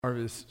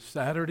Harvest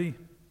Saturday.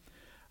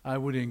 I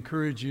would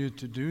encourage you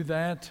to do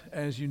that.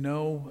 As you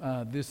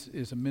know, this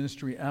is a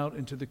ministry out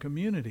into the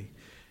community,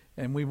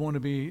 and we want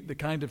to be the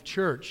kind of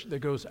church that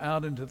goes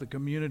out into the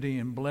community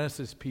and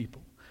blesses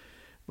people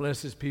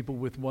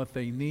with what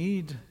they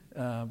need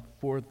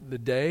for the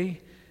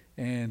day,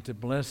 and to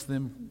bless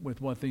them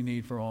with what they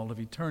need for all of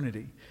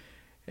eternity.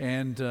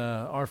 And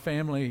our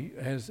family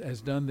has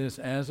done this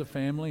as a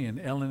family,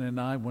 and Ellen and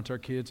I, once our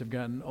kids have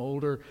gotten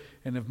older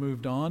and have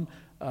moved on,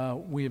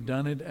 we have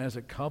done it as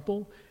a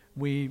couple.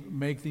 We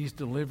make these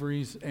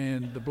deliveries,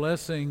 and the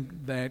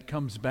blessing that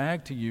comes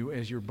back to you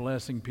as you're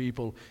blessing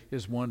people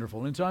is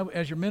wonderful. And so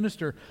as your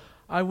minister,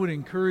 I would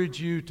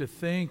encourage you to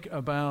think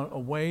about a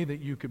way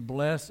that you could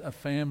bless a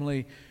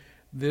family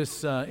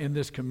in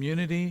this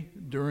community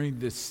during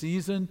this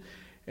season.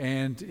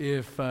 And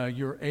if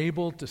you're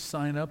able to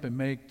sign up and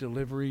make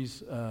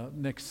deliveries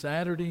next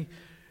Saturday,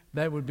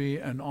 that would be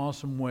an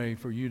awesome way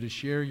for you to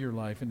share your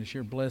life and to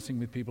share blessing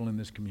with people in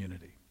this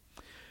community.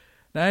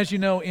 Now, as you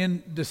know,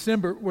 in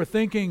December, we're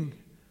thinking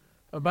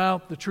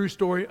about the true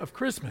story of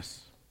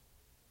Christmas.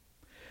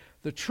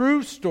 The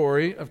true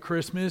story of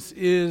Christmas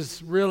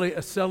is really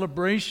a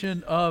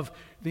celebration of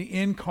the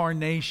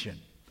incarnation.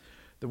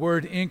 The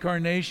word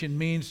incarnation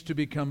means to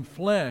become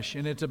flesh,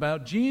 and it's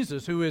about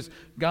Jesus, who is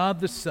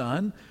God the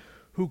Son,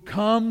 who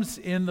comes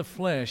in the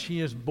flesh. He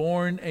is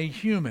born a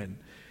human.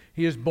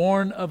 He is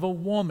born of a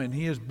woman.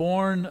 He is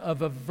born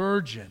of a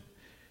virgin.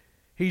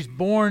 He's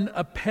born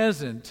a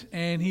peasant,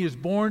 and he is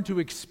born to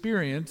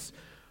experience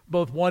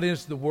both what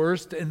is the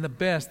worst and the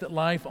best that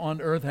life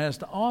on earth has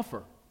to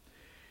offer.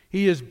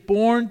 He is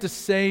born to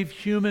save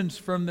humans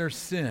from their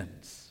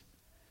sins.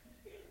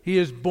 He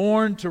is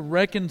born to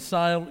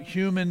reconcile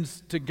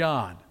humans to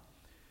God.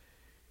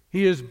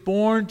 He is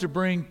born to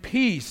bring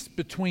peace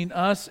between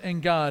us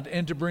and God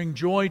and to bring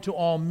joy to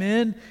all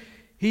men.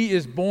 He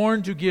is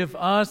born to give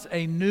us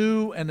a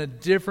new and a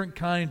different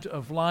kind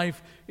of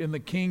life in the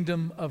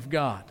kingdom of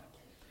God.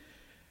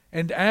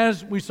 And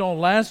as we saw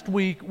last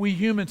week, we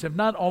humans have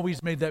not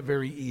always made that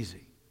very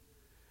easy.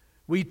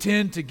 We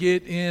tend to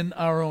get in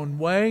our own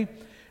way.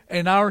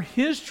 And our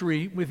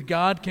history with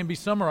God can be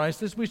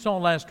summarized, as we saw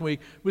last week,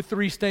 with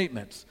three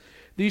statements.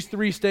 These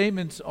three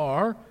statements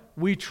are: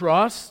 we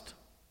trust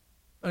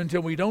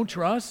until we don't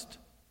trust,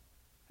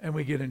 and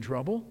we get in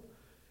trouble.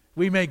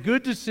 We make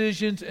good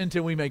decisions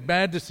until we make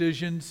bad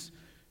decisions,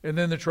 and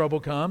then the trouble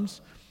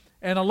comes.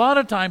 And a lot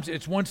of times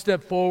it's one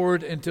step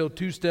forward until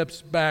two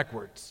steps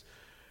backwards.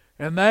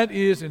 And that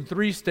is, in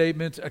three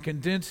statements, a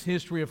condensed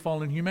history of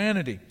fallen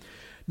humanity.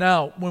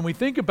 Now, when we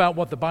think about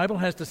what the Bible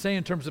has to say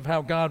in terms of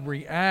how God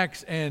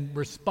reacts and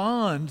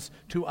responds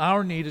to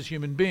our need as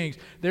human beings,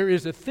 there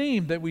is a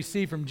theme that we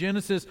see from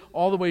Genesis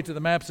all the way to the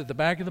maps at the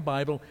back of the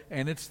Bible,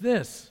 and it's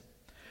this: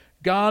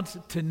 God's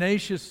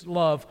tenacious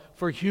love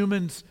for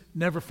humans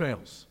never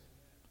fails.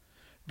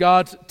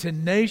 God's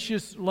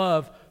tenacious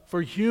love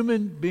for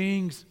human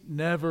beings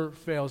never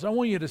fails. I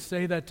want you to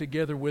say that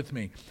together with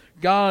me.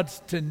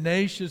 God's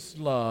tenacious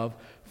love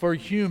for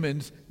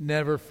humans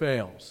never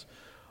fails.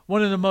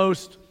 One of the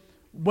most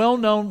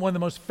well-known, one of the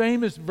most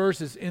famous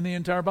verses in the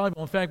entire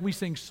Bible. In fact, we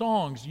sing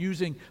songs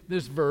using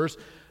this verse.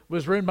 It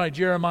was written by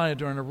Jeremiah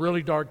during a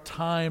really dark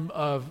time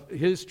of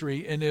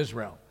history in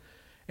Israel.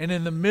 And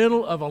in the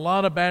middle of a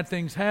lot of bad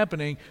things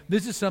happening,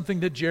 this is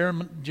something that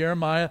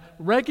Jeremiah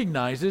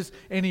recognizes,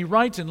 and he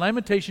writes in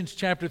Lamentations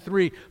chapter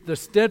 3, "The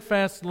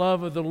steadfast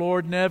love of the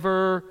Lord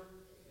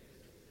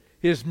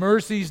His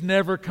mercies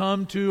never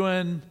come to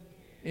an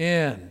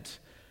end."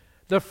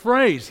 The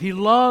phrase,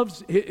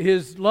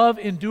 His love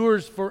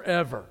endures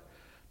forever,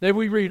 that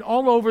we read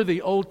all over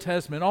the Old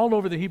Testament, all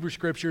over the Hebrew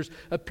Scriptures,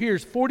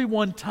 appears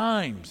 41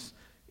 times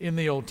in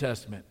the Old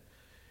Testament.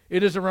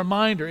 It is a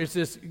reminder, it's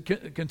this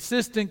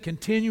consistent,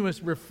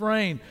 continuous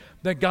refrain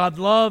that God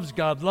loves,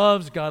 God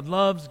loves, God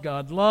loves,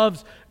 God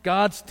loves.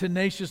 God's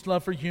tenacious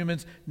love for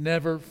humans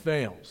never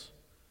fails.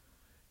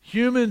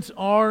 Humans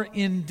are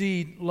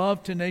indeed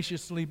loved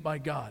tenaciously by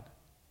God.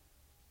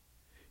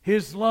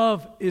 His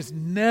love is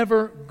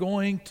never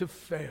going to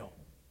fail.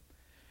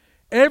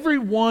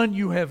 Everyone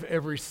you have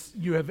ever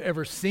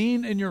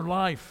seen in your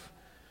life,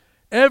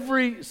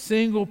 every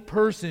single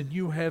person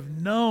you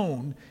have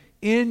known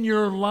in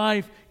your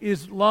life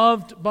is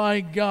loved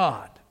by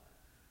God.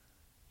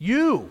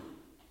 You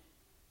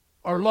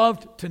are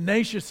loved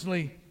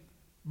tenaciously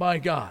by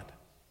God.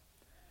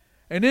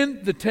 And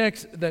in the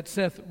text that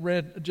Seth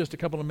read just a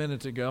couple of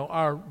minutes ago,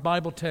 our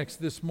Bible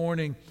text this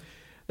morning,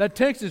 that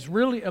text is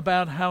really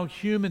about how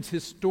humans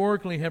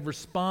historically have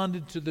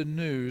responded to the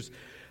news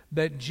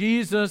that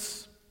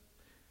Jesus,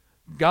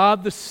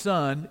 God the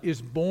Son,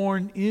 is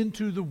born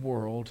into the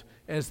world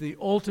as the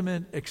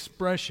ultimate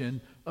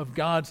expression of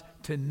God's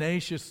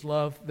tenacious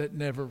love that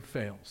never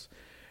fails.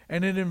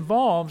 And it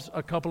involves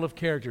a couple of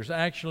characters,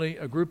 actually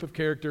a group of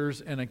characters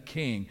and a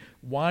king,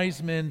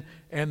 wise men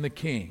and the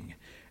king.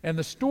 And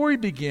the story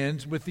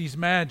begins with these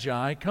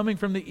magi coming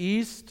from the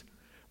east.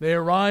 They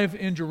arrive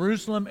in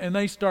Jerusalem and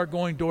they start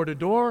going door to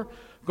door,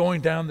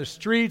 going down the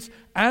streets,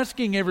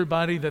 asking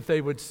everybody that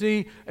they would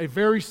see a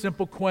very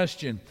simple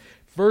question.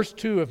 Verse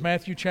 2 of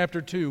Matthew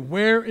chapter 2,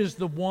 where is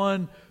the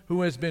one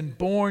who has been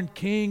born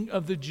King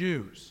of the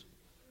Jews?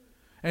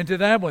 And to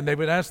that one, they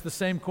would ask the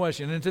same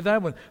question. And to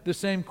that one, the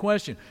same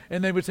question.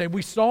 And they would say,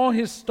 we saw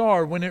his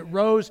star when it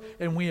rose,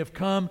 and we have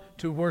come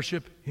to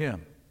worship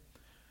him.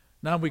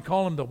 Now, we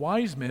call them the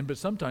wise men, but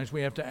sometimes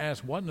we have to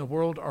ask, what in the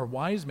world are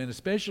wise men,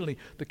 especially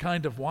the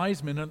kind of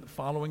wise men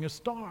following a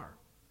star?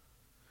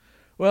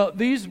 Well,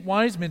 these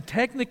wise men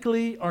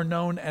technically are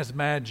known as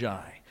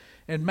magi.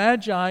 And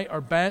magi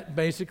are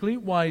basically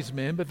wise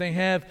men, but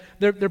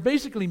they're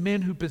basically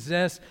men who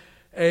possess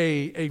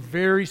a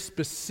very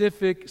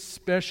specific,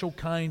 special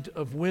kind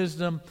of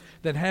wisdom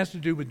that has to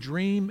do with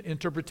dream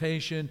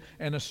interpretation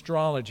and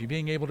astrology,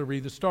 being able to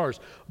read the stars.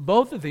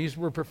 Both of these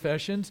were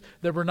professions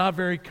that were not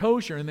very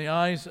kosher in the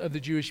eyes of the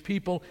Jewish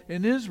people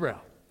in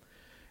Israel.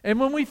 And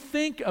when we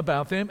think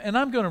about them, and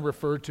I'm going to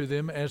refer to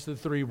them as the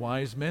three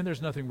wise men, there's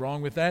nothing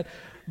wrong with that,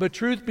 but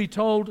truth be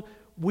told,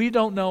 we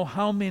don't know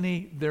how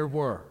many there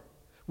were.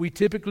 We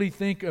typically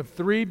think of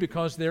three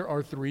because there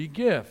are three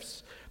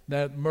gifts.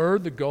 That myrrh,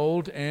 the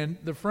gold, and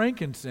the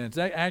frankincense.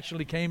 That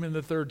actually came in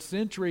the 3rd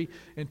century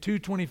in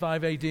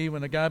 225 AD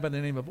when a guy by the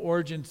name of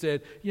Origen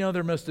said,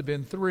 there must have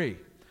been three.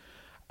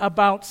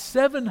 About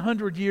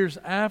 700 years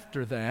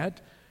after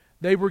that,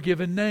 they were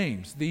given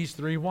names, these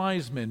three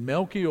wise men,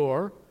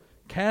 Melchior,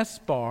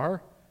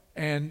 Caspar,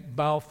 and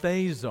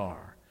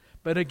Balthazar.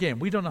 But again,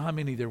 we don't know how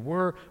many there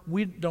were.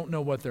 We don't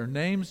know what their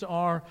names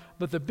are.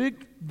 But the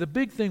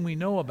big thing we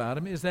know about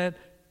them is that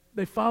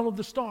they followed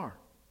the star.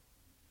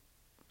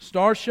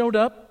 Star showed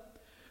up.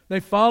 They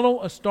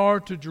follow a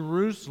star to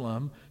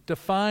Jerusalem to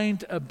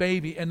find a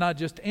baby, and not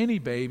just any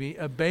baby,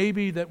 a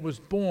baby that was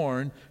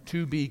born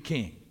to be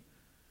king.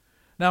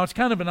 Now, it's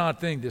kind of an odd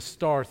thing, this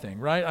star thing,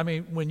 right? I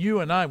mean, when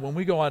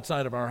we go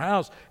outside of our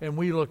house and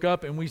we look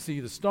up and we see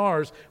the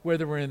stars,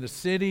 whether we're in the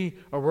city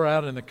or we're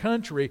out in the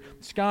country,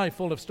 sky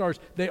full of stars,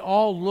 they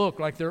all look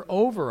like they're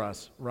over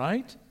us,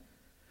 right?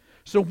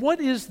 So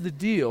what is the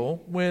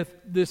deal with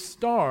this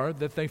star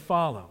that they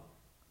follow?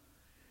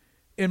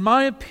 In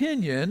my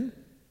opinion,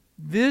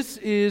 this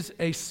is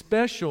a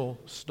special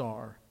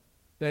star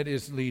that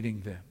is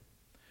leading them.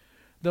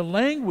 The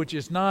language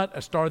is not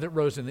a star that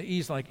rose in the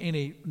east like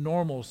any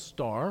normal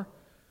star.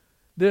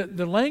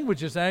 The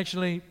language is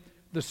actually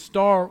the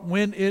star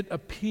when it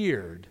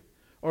appeared,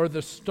 or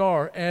the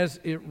star as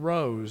it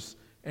rose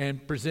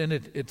and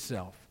presented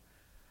itself.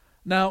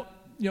 Now,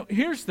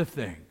 here's the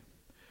thing.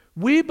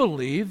 We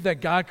believe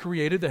that God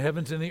created the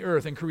heavens and the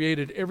earth and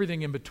created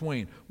everything in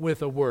between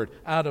with a word.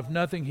 Out of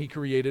nothing, He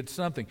created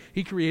something.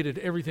 He created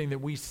everything that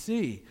we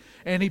see.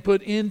 And He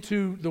put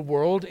into the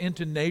world,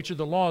 into nature,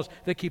 the laws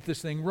that keep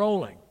this thing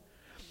rolling.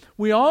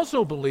 We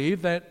also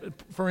believe that,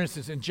 for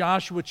instance, in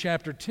Joshua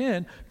chapter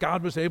 10,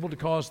 God was able to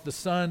cause the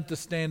sun to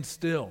stand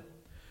still.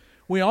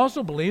 We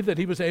also believe that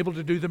He was able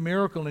to do the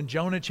miracle in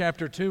Jonah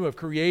chapter 2 of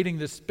creating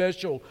this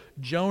special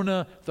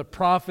Jonah, the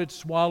prophet,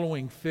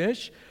 swallowing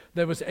fish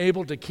that was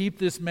able to keep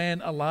this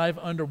man alive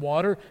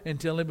underwater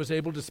until it was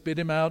able to spit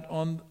him out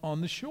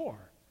on the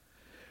shore.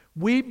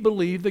 We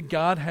believe that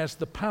God has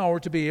the power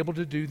to be able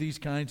to do these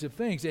kinds of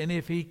things. And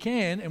if He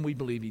can, and we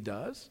believe He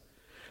does,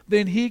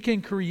 then He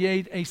can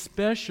create a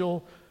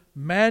special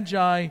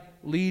magi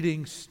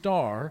leading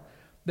star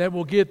that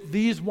will get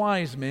these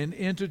wise men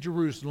into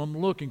Jerusalem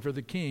looking for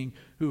the king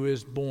who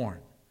is born.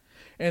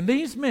 And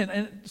these men,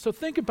 and so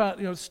think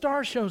about,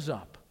 star shows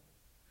up.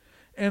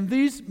 And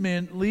these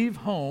men leave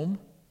home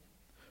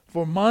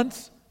for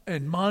months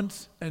and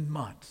months and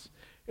months.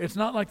 It's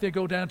not like they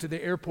go down to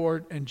the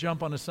airport and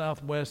jump on a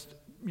Southwest,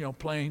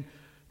 plane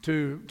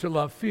to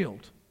Love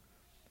Field.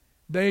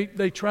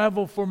 They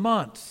travel for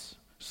months,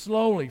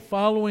 slowly,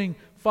 following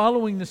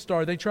the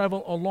star. They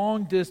travel a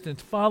long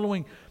distance,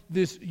 following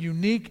this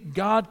unique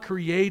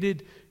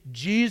God-created,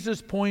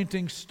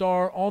 Jesus-pointing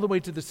star all the way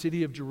to the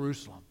city of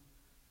Jerusalem.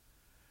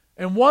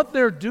 And what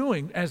they're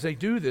doing as they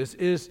do this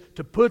is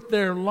to put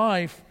their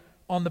life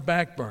on the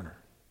back burner.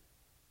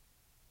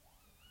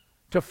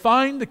 To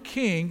find the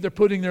king, they're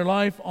putting their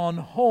life on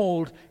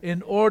hold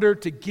in order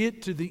to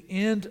get to the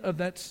end of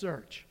that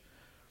search.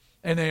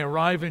 And they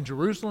arrive in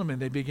Jerusalem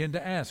and they begin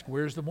to ask,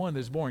 where's the one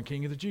that's born,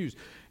 King of the Jews?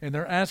 And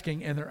they're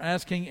asking,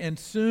 and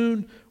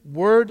soon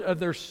word of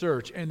their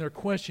search and their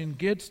question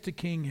gets to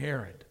King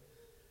Herod.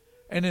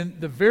 And in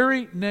the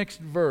very next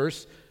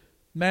verse,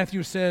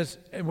 Matthew says,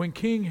 and when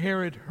King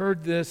Herod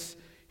heard this,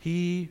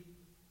 he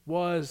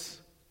was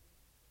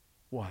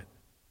what?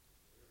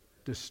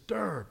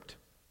 Disturbed.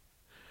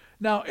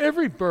 Now,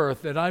 every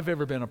birth that I've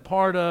ever been a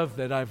part of,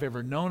 that I've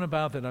ever known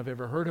about, that I've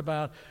ever heard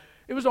about,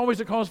 it was always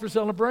a cause for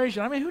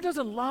celebration. I mean, who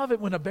doesn't love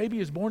it when a baby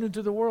is born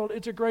into the world?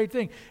 It's a great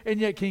thing. And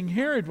yet King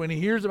Herod, when he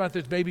hears about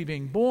this baby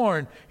being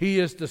born, he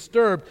is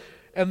disturbed.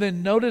 And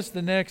then notice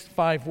the next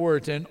 5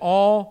 words, and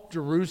all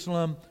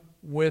Jerusalem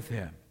with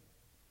him.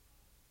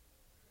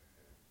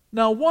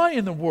 Now, why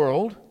in the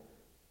world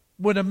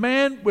would a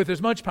man with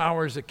as much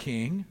power as a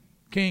king,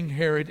 King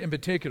Herod in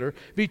particular,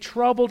 be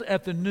troubled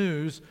at the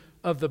news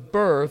of the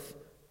birth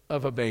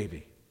of a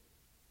baby.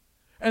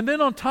 And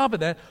then on top of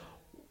that,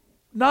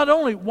 not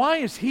only why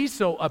is he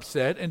so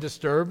upset and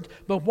disturbed,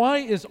 but why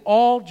is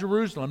all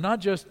Jerusalem, not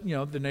just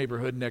the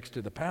neighborhood next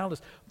to the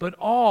palace, but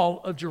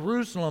all of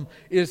Jerusalem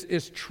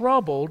is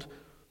troubled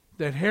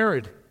that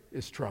Herod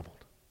is troubled?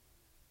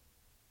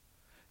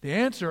 The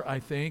answer, I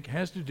think,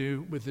 has to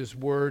do with this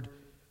word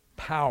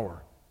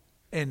power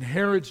and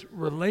Herod's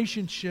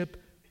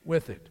relationship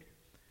with it.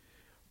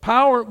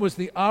 Power was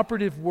the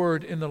operative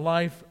word in the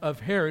life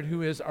of Herod,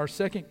 who is our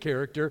second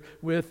character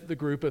with the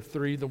group of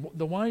three, the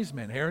wise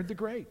men, Herod the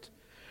Great.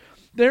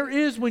 There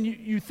is, when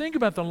you think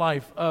about the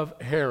life of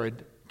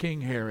Herod, King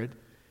Herod,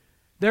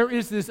 there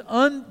is this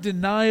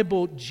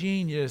undeniable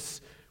genius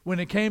when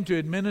it came to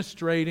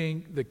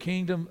administrating the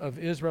kingdom of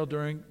Israel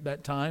during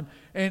that time,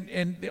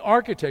 and the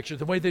architecture,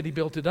 the way that he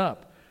built it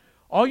up.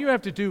 All you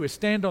have to do is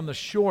stand on the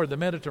shore of the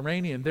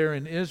Mediterranean there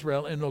in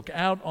Israel and look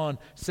out on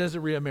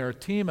Caesarea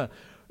Maritima.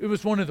 It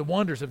was one of the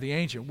wonders of the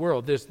ancient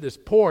world, this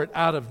port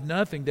out of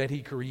nothing that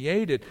he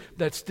created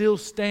that still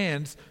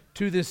stands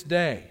to this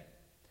day.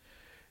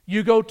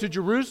 You go to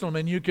Jerusalem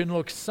and you can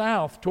look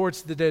south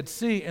towards the Dead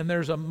Sea, and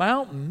there's a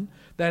mountain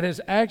that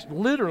has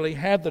literally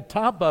had the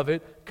top of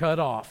it cut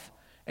off.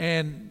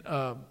 And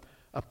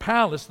a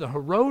palace, the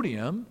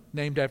Herodium,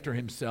 named after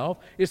himself,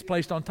 is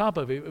placed on top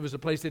of it. It was a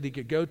place that he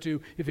could go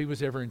to if he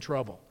was ever in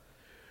trouble.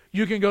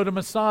 You can go to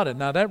Masada.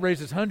 Now that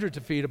raises hundreds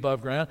of feet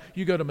above ground.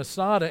 You go to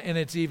Masada and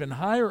it's even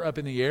higher up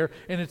in the air,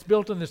 and it's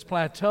built on this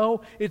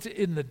plateau. It's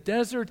in the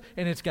desert,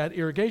 and it's got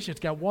irrigation. It's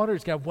got water.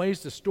 It's got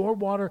ways to store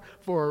water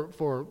for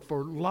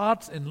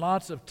lots and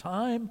lots of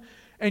time.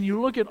 And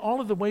you look at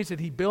all of the ways that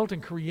he built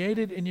and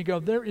created, and you go,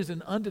 there is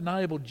an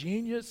undeniable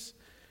genius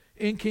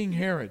in King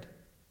Herod.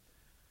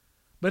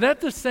 But at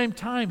the same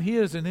time, he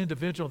is an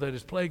individual that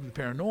is plagued with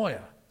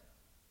paranoia.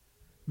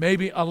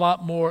 Maybe a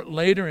lot more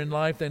later in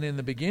life than in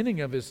the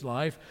beginning of his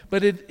life,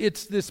 but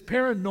it's this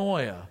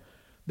paranoia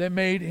that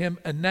made him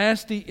a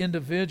nasty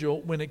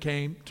individual when it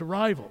came to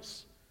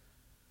rivals.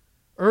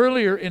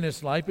 Earlier in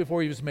his life,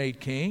 before he was made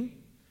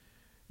king,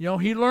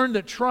 he learned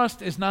that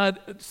trust is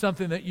not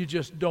something that you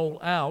just dole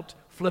out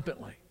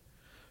flippantly.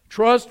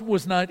 Trust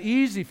was not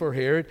easy for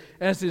Herod,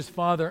 as his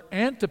father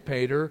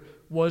Antipater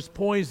was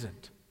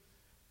poisoned.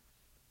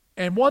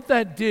 And what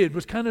that did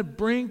was kind of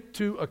bring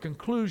to a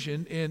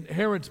conclusion in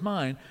Herod's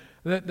mind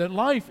that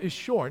life is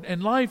short,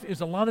 and life is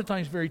a lot of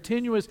times very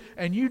tenuous,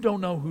 and you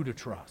don't know who to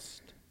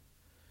trust.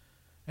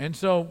 And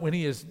so when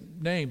he is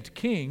named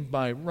king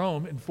by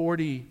Rome in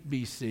 40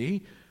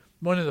 BC,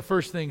 one of the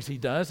first things he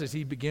does as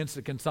he begins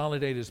to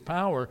consolidate his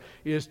power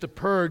is to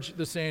purge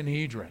the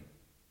Sanhedrin.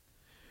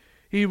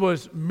 He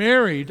was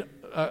married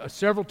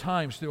several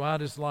times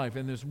throughout his life,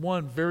 and there's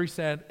one very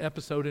sad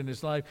episode in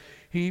his life.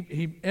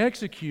 He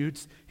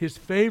executes his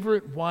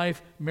favorite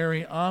wife,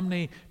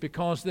 Mariamne,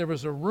 because there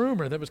was a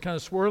rumor that was kind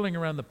of swirling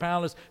around the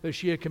palace that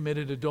she had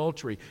committed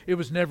adultery. It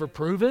was never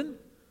proven.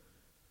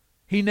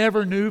 He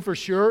never knew for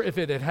sure if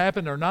it had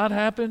happened or not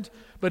happened,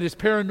 but his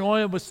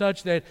paranoia was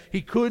such that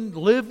he couldn't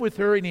live with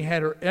her, and he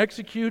had her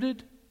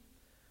executed.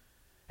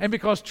 And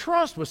because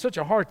trust was such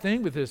a hard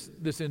thing with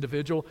this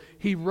individual,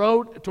 he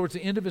wrote towards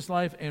the end of his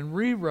life and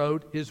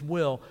rewrote his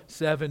will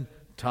 7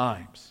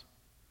 times.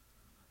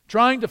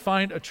 Trying to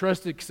find a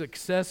trusted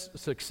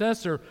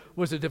successor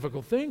was a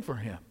difficult thing for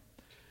him.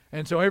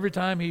 And so every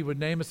time he would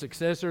name a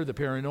successor, the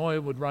paranoia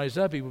would rise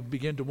up. He would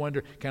begin to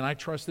wonder, can I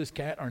trust this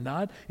cat or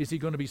not? Is he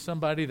going to be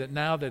somebody that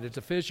now that it's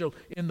official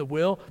in the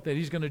will, that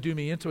he's going to do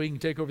me in so he can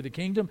take over the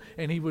kingdom?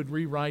 And he would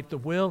rewrite the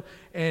will.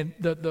 And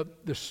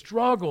the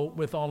struggle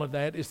with all of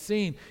that is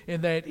seen in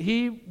that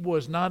he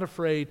was not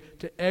afraid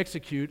to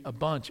execute a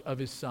bunch of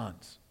his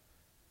sons.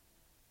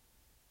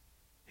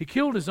 He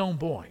killed his own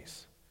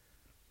boys.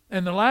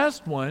 And the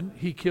last one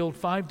he killed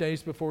 5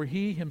 days before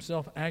he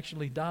himself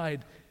actually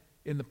died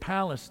in the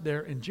palace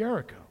there in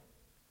Jericho.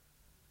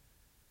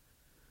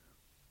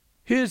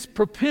 His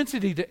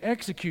propensity to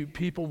execute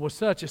people was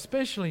such,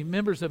 especially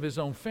members of his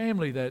own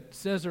family, that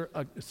Caesar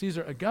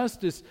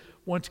Augustus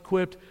once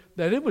quipped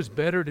that it was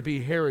better to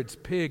be Herod's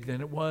pig than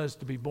it was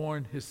to be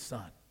born his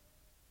son.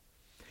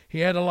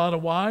 He had a lot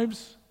of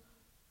wives,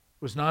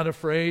 was not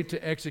afraid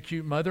to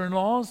execute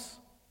mother-in-laws.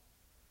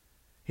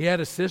 He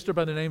had a sister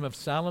by the name of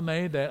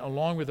Salome that,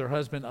 along with her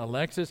husband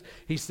Alexis,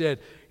 he said,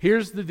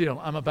 here's the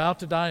deal. I'm about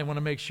to die. I want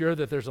to make sure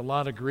that there's a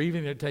lot of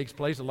grieving that takes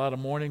place, a lot of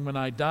mourning when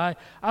I die.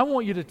 I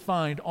want you to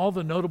find all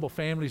the notable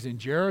families in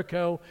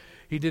Jericho.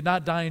 He did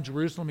not die in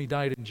Jerusalem. He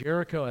died in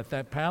Jericho at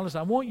that palace.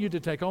 I want you to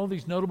take all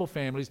these notable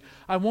families.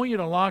 I want you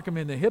to lock them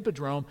in the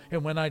hippodrome,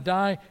 and when I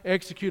die,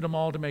 execute them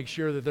all to make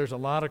sure that there's a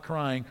lot of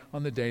crying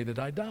on the day that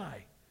I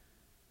die.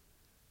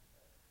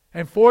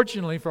 And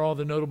fortunately for all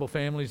the notable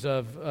families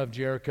of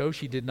Jericho,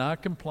 she did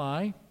not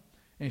comply,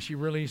 and she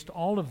released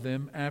all of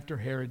them after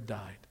Herod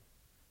died.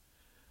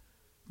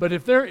 But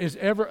if there is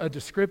ever a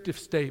descriptive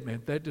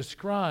statement that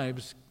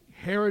describes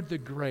Herod the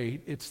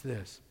Great, it's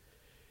this: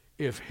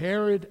 if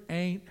Herod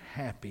ain't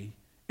happy,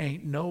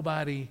 ain't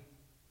nobody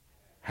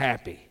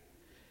happy.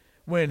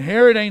 When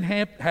Herod ain't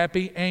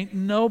happy, ain't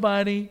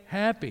nobody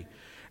happy.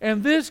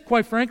 And this,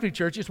 quite frankly,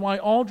 church, is why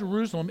all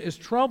Jerusalem is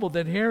troubled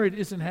that Herod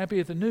isn't happy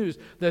at the news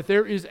that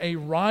there is a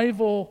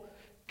rival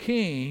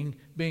king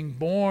being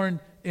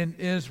born in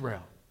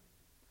Israel.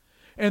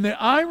 And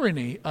the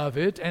irony of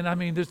it, and I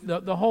mean,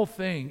 the whole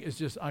thing is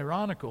just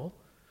ironical,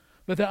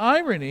 but the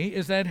irony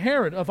is that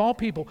Herod, of all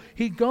people,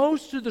 he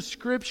goes to the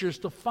Scriptures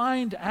to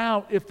find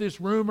out if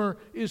this rumor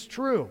is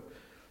true.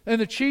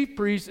 And the chief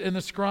priests and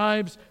the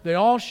scribes, they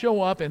all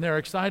show up and they're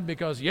excited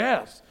because,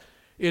 yes,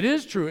 it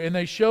is true. And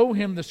they show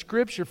him the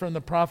Scripture from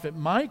the prophet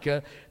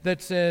Micah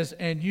that says,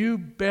 "And you,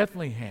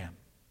 Bethlehem,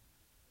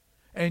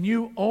 and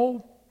you,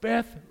 O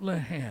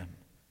Bethlehem,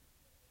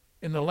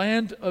 in the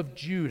land of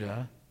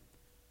Judah,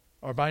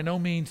 are by no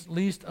means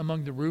least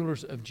among the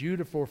rulers of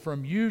Judah, for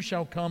from you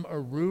shall come a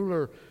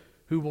ruler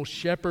who will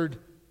shepherd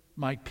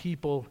my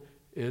people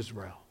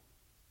Israel."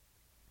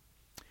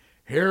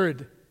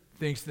 Herod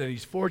thinks that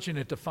he's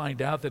fortunate to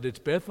find out that it's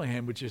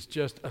Bethlehem, which is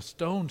just a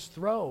stone's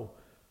throw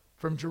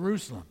from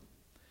Jerusalem.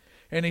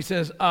 And he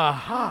says,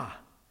 aha!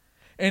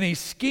 And he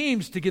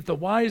schemes to get the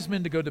wise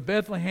men to go to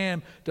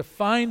Bethlehem to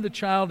find the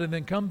child and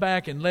then come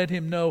back and let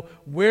him know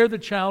where the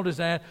child is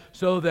at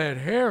so that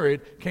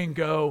Herod can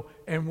go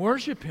and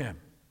worship him.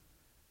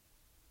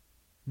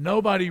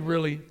 Nobody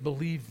really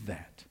believed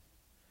that.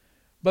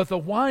 But the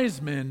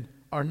wise men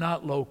are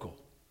not local.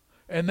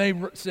 And they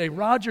say,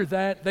 "Roger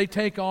that." They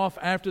take off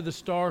after the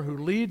star who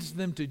leads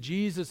them to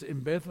Jesus in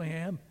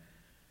Bethlehem.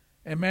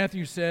 And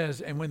Matthew says,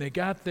 and when they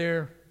got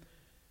there,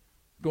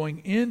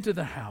 going into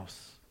the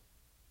house,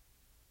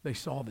 they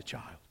saw the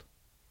child.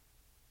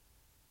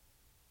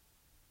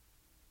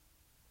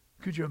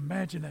 Could you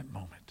imagine that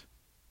moment?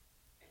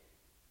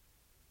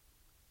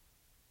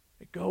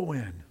 They go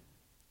in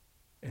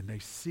and they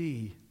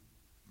see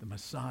the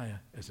Messiah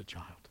as a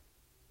child.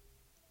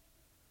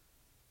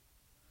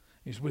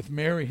 He's with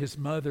Mary, his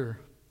mother.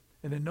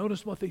 And then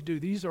notice what they do.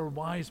 These are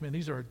wise men.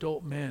 These are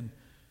adult men.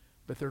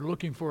 But they're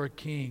looking for a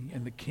king.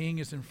 And the king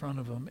is in front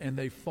of them. And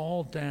they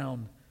fall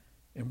down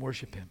and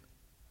worship him.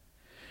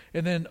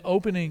 And then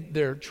opening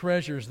their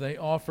treasures, they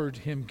offered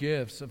him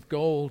gifts of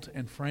gold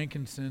and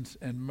frankincense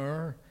and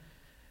myrrh.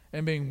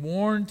 And being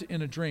warned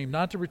in a dream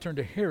not to return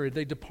to Herod,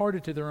 they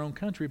departed to their own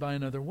country by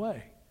another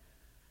way.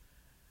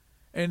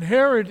 And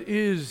Herod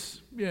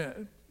is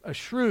a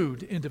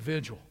shrewd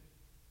individual.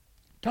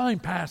 Time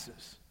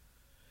passes.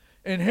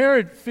 And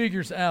Herod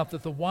figures out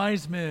that the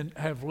wise men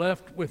have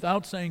left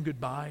without saying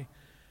goodbye.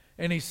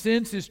 And he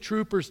sends his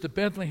troopers to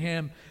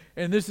Bethlehem.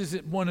 And this is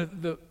one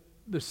of the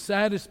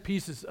saddest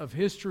pieces of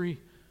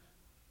history,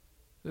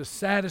 the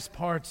saddest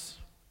parts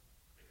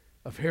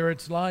of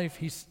Herod's life.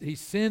 He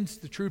sends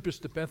the troopers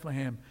to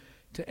Bethlehem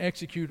to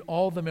execute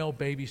all the male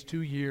babies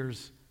 2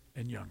 years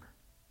and younger.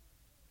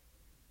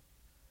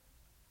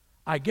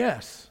 I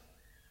guess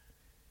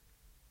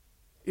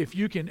if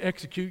you can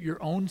execute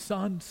your own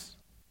sons,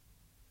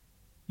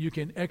 you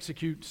can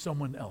execute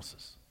someone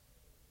else's.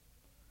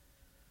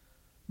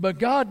 But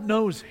God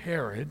knows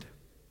Herod,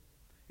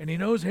 and he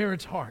knows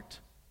Herod's heart.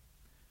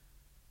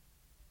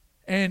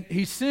 And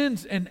he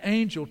sends an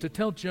angel to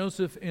tell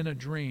Joseph in a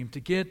dream to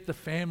get the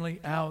family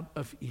out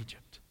of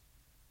Egypt.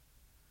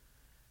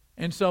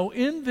 And so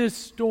in this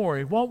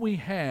story, what we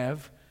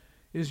have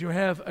is you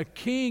have a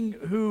king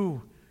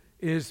who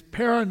is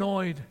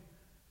paranoid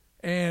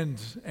and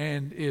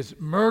is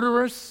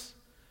murderous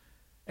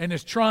and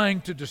is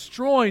trying to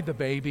destroy the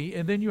baby.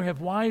 And then you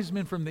have wise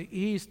men from the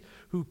east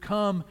who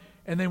come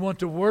and they want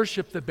to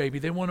worship the baby.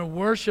 They want to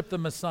worship the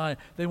Messiah.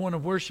 They want to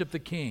worship the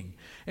king.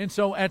 And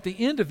so at the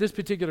end of this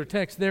particular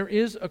text, there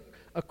is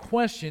a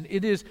question.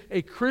 It is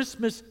a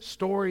Christmas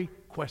story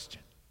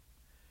question.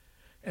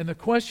 And the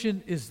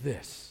question is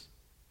this: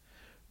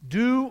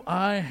 do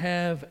I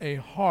have a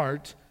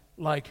heart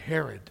like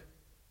Herod?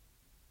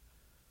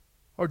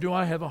 Or do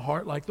I have a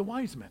heart like the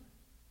wise men?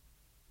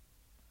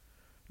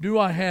 Do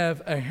I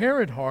have a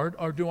Herod heart,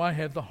 or do I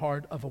have the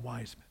heart of a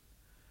wise man?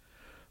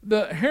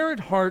 The Herod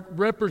heart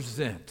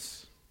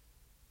represents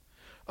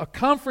a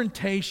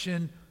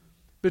confrontation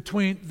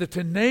between the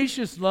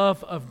tenacious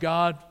love of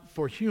God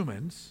for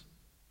humans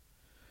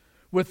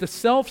with the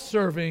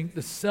self-serving,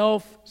 the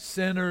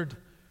self-centered,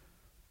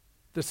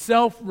 the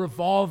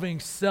self-revolving,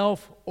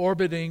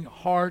 self-orbiting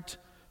heart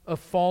of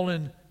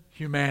fallen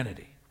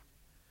humanity.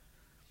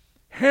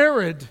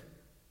 Herod,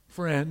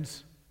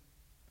 friends,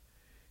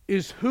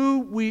 is who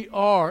we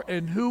are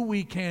and who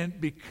we can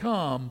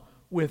become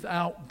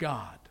without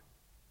God.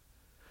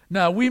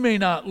 Now, we may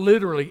not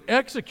literally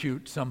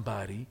execute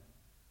somebody,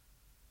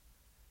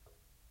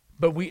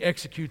 but we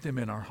execute them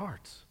in our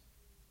hearts.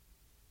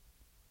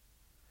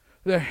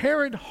 The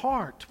Herod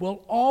heart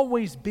will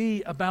always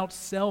be about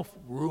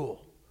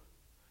self-rule.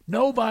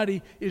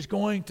 Nobody is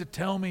going to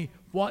tell me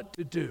what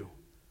to do.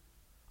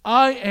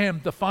 I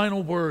am the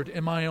final word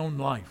in my own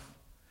life.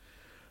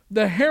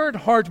 The Herod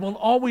heart will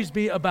always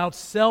be about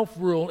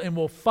self-rule and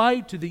will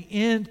fight to the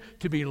end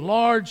to be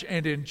large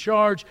and in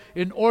charge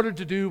in order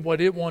to do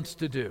what it wants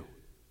to do.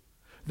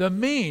 The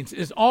means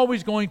is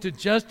always going to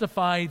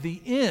justify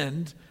the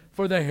end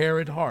for the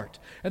Herod heart.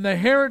 And the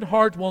Herod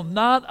heart will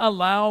not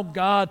allow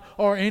God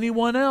or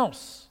anyone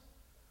else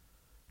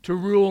to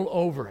rule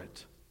over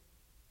it.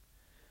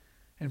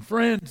 And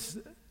friends,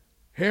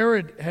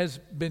 Herod has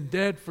been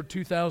dead for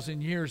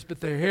 2,000 years, but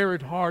the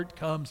Herod heart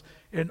comes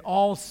in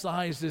all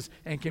sizes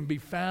and can be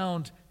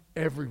found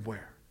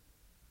everywhere.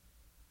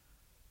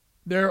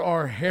 There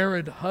are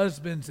Herod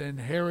husbands and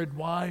Herod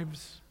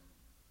wives.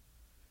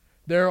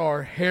 There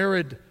are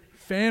Herod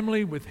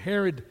family with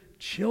Herod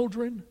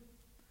children.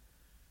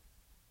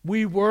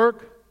 We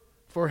work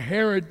for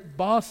Herod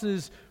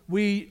bosses.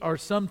 We are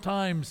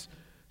sometimes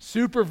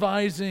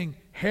supervising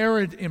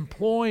Herod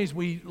employees.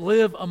 We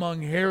live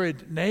among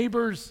Herod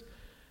neighbors.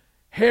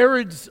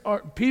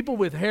 People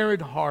with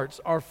Herod hearts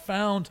are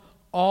found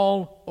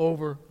all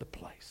over the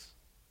place.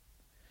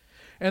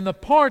 And the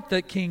part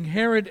that King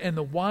Herod and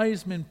the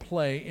wise men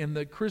play in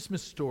the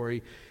Christmas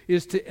story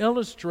is to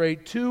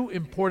illustrate two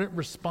important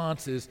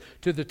responses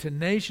to the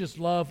tenacious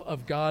love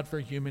of God for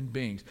human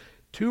beings.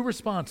 Two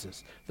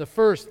responses. The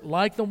first,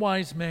 like the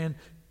wise man,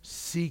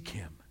 seek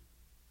Him.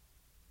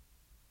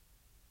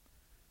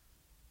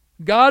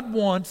 God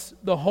wants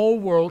the whole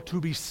world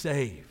to be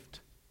saved.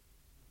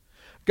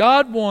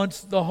 God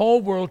wants the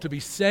whole world to be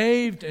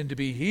saved and to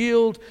be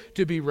healed,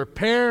 to be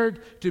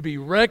repaired, to be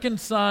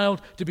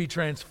reconciled, to be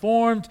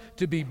transformed,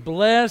 to be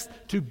blessed,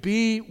 to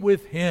be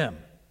with Him.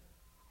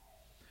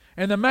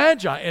 And the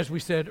Magi, as we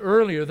said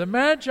earlier, the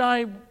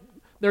Magi,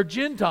 they're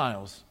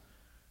Gentiles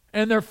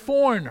and they're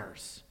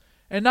foreigners.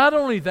 And not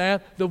only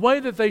that, the way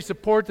that they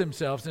support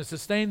themselves and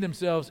sustain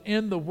themselves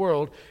in the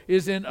world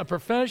is in a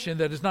profession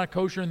that is not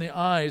kosher in the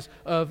eyes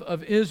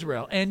of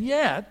Israel. And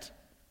yet,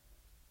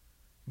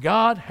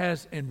 God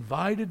has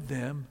invited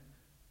them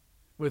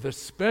with a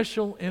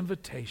special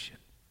invitation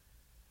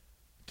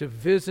to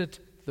visit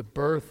the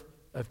birth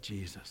of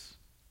Jesus.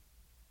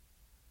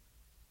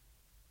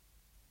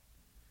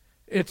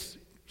 It's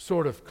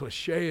sort of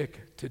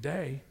clichéic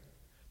today,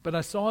 but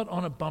I saw it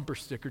on a bumper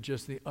sticker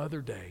just the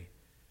other day.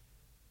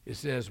 It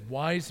says,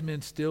 "Wise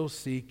men still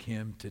seek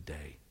Him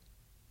today."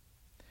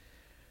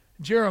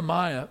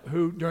 Jeremiah,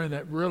 who during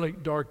that really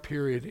dark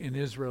period in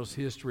Israel's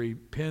history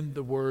penned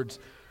the words,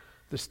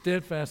 "The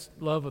steadfast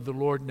love of the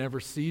Lord never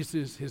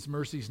ceases. His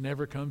mercies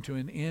never come to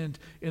an end,"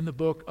 in the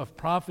book of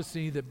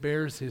prophecy that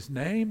bears his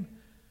name,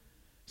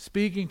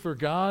 speaking for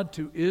God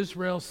to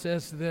Israel,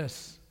 says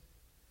this: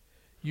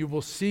 "You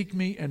will seek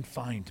me and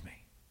find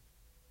me."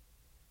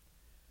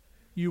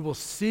 You will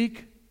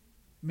seek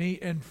me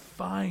and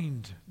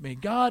find me.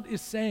 God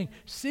is saying,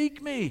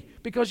 seek me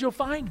because you'll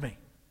find me.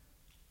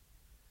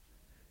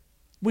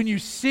 When you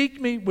seek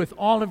me with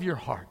all of your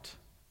heart,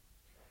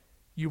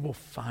 you will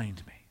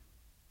find me.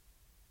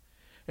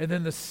 And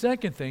then the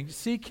second thing,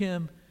 seek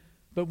Him,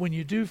 but when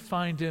you do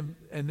find Him,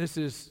 and this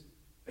is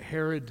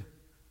Herod,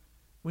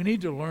 we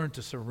need to learn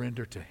to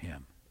surrender to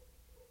Him.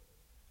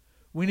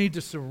 We need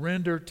to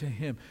surrender to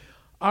Him.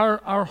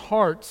 Our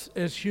hearts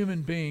as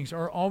human beings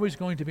are always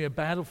going to be a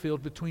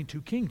battlefield between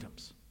two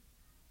kingdoms.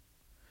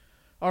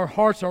 Our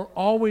hearts are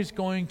always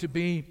going to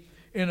be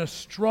in a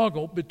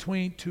struggle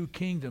between two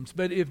kingdoms.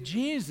 But if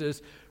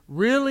Jesus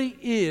really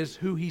is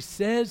who He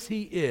says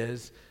He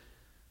is,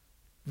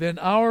 then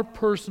our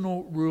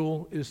personal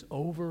rule is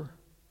over.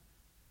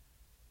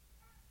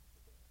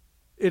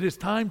 It is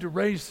time to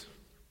raise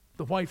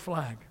the white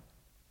flag.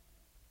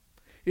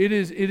 It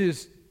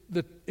is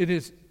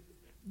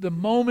the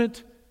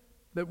moment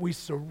that we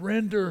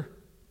surrender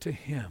to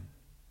Him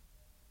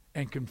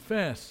and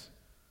confess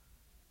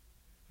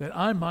that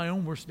I'm my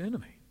own worst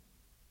enemy.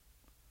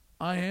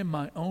 I am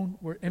my own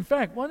worst. In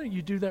fact, why don't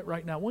you do that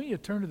right now? Why don't you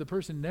turn to the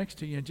person next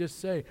to you and just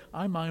say,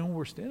 I'm my own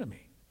worst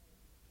enemy.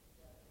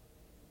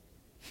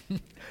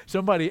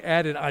 Somebody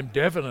added, I'm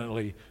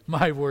definitely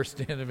my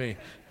worst enemy.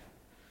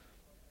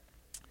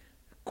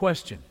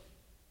 Question.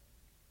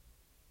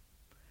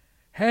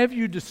 Have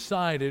you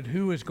decided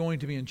who is going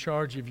to be in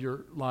charge of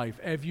your life?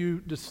 Have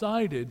you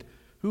decided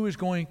who is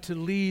going to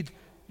lead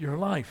your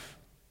life?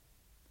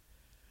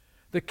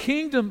 The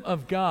kingdom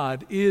of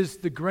God is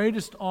the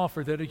greatest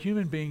offer that a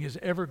human being is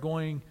ever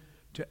going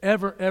to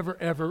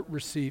ever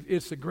receive.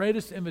 It's the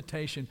greatest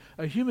invitation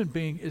a human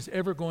being is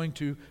ever going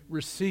to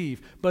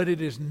receive. But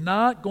it is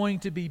not going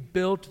to be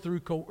built through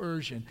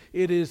coercion.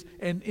 It is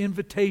an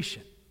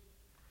invitation.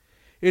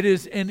 It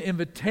is an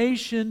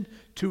invitation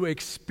to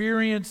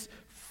experience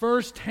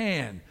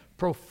firsthand,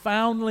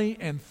 profoundly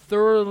and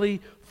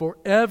thoroughly,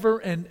 forever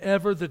and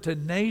ever, the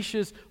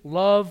tenacious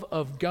love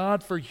of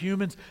God for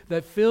humans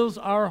that fills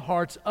our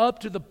hearts up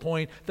to the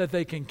point that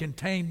they can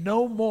contain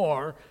no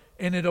more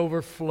and it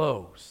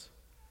overflows.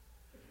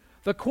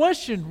 The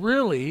question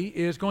really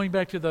is, going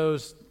back to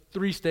those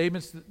three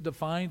statements that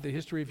define the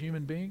history of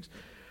human beings,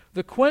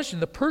 the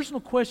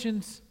personal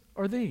questions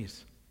are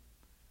these.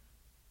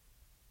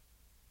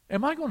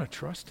 Am I going to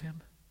trust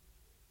Him?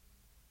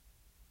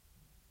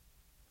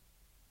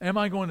 Am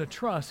I going to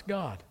trust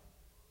God?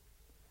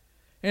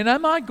 And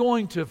am I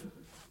going to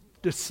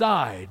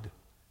decide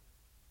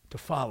to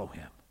follow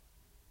Him?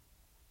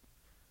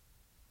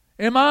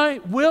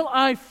 Will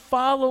I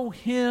follow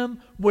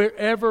him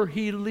wherever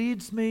he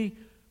leads me?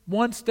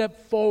 One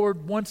step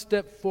forward, one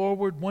step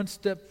forward, one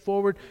step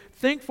forward.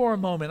 Think for a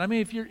moment. I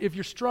mean, if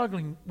you're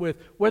struggling with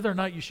whether or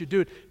not you should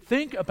do it,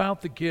 think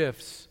about the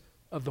gifts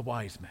of the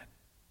wise men.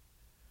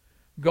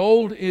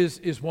 Gold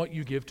is what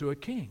you give to a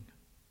king,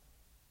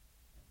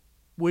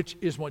 which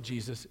is what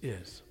Jesus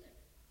is.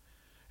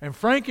 And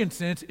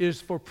frankincense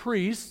is for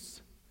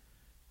priests,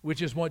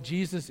 which is what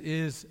Jesus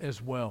is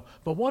as well.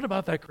 But what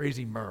about that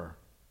crazy myrrh?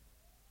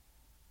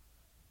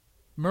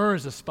 Myrrh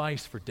is a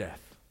spice for death.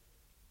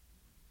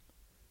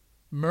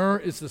 Myrrh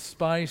is the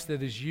spice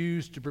that is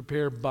used to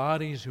prepare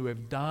bodies who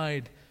have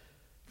died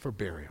for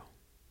burial.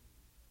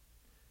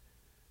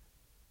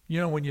 You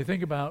know, when you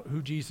think about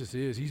who Jesus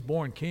is, he's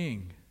born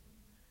king.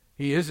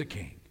 He is a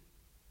king.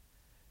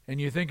 And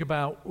you think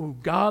about who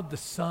God the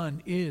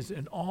Son is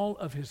in all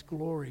of his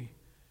glory,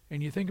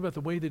 and you think about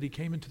the way that he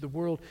came into the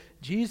world,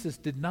 Jesus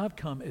did not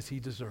come as he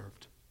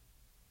deserved.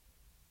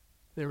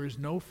 There is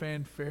no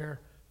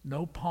fanfare,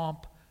 no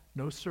pomp,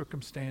 no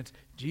circumstance.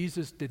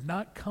 Jesus did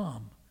not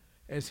come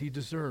as he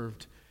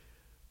deserved,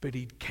 but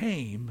he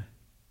came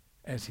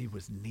as he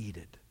was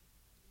needed,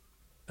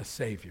 a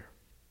Savior.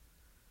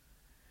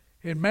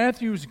 In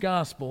Matthew's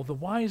gospel, the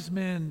wise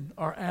men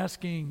are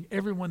asking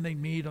everyone they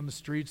meet on the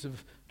streets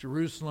of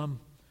Jerusalem,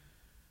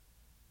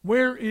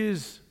 where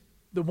is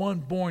the one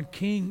born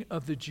King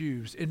of the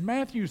Jews? In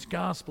Matthew's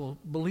gospel,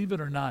 believe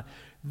it or not,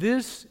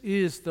 this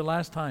is the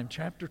last time,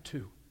 chapter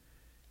 2,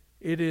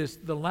 it is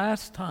the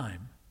last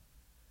time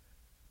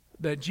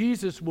that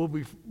Jesus will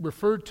be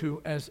referred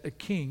to as a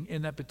king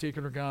in that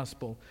particular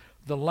gospel.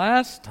 The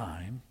last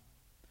time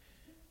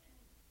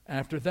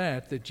after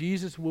that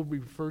Jesus will be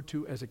referred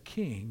to as a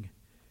king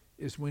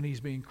is when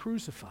he's being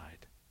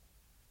crucified.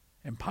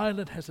 And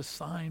Pilate has a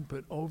sign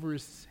put over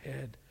his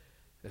head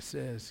that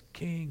says,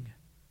 King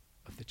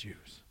of the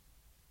Jews.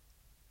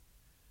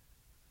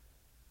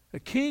 The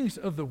kings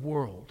of the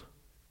world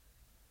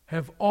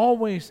have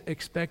always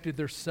expected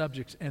their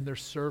subjects and their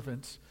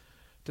servants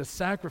to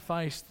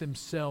sacrifice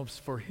themselves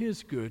for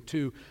his good,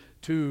 to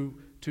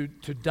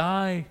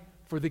die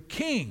for the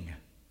king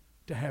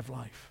to have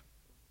life.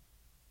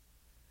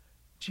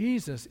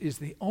 Jesus is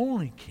the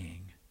only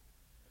king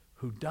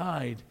who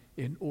died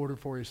in order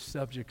for his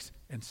subjects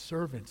and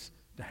servants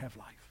to have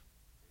life.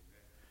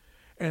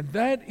 And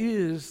that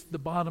is the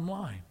bottom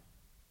line.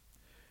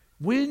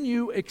 When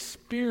you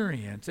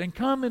experience and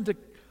come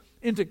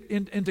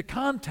into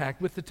contact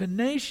with the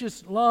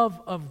tenacious love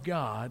of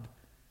God,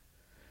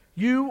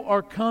 you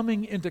are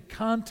coming into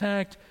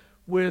contact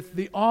with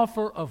the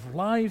offer of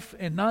life,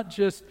 and not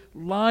just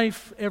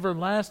life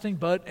everlasting,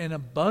 but an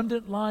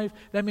abundant life.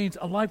 That means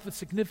a life with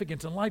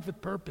significance, a life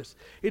with purpose.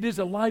 It is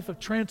a life of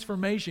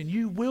transformation.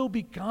 You will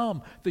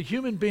become the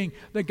human being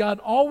that God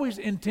always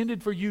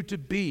intended for you to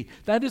be.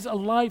 That is a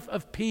life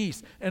of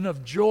peace and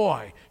of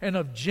joy and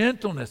of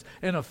gentleness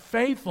and of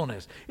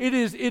faithfulness. It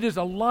is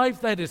a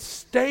life that is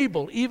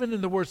stable even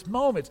in the worst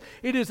moments.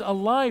 It is a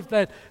life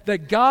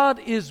that God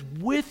is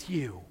with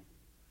you.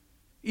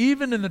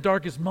 Even in the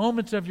darkest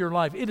moments of your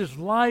life, it is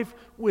life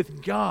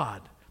with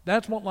God.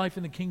 That's what life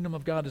in the kingdom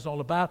of God is all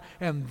about.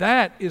 And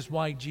that is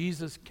why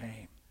Jesus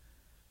came,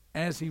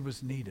 as he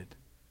was needed,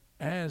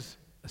 as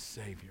a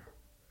Savior.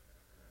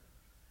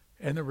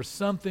 And there was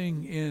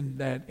something in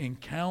that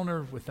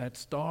encounter with that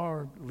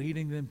star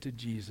leading them to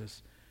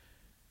Jesus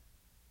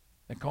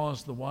that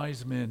caused the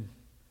wise men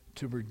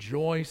to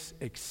rejoice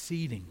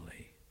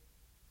exceedingly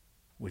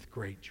with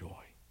great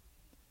joy.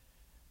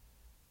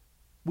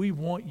 We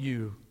want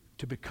you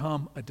to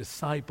become a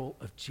disciple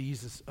of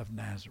Jesus of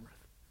Nazareth.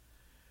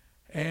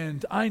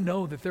 And I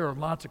know that there are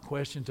lots of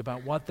questions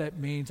about what that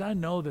means. I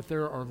know that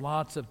there are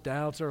lots of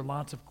doubts, there are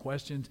lots of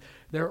questions,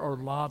 there are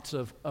lots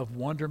of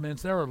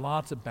wonderments, there are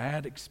lots of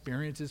bad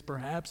experiences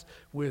perhaps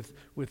with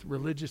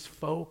religious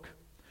folk.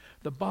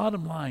 The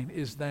bottom line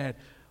is that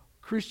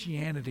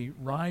Christianity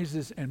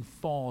rises and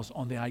falls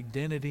on the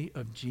identity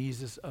of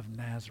Jesus of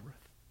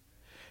Nazareth.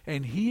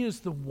 And he is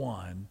the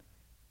one.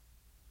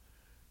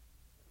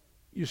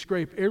 You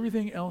scrape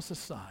everything else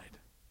aside.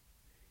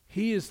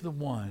 He is the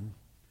one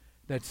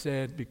that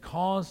said,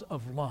 because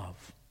of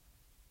love,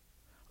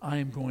 I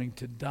am going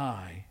to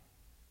die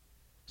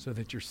so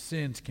that your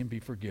sins can be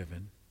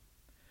forgiven.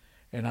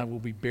 And I will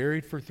be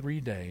buried for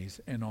 3 days,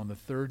 and on the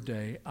third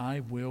day I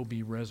will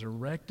be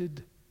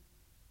resurrected,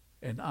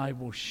 and I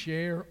will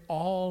share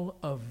all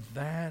of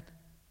that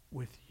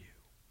with you.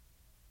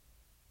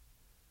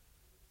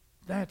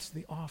 That's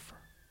the offer.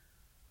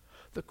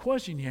 The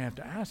question you have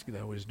to ask,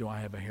 though, is, do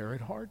I have a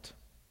Herod heart?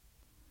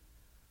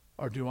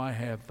 Or do I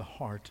have the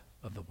heart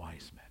of the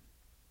wise men?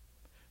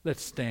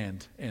 Let's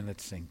stand and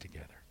let's sing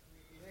together.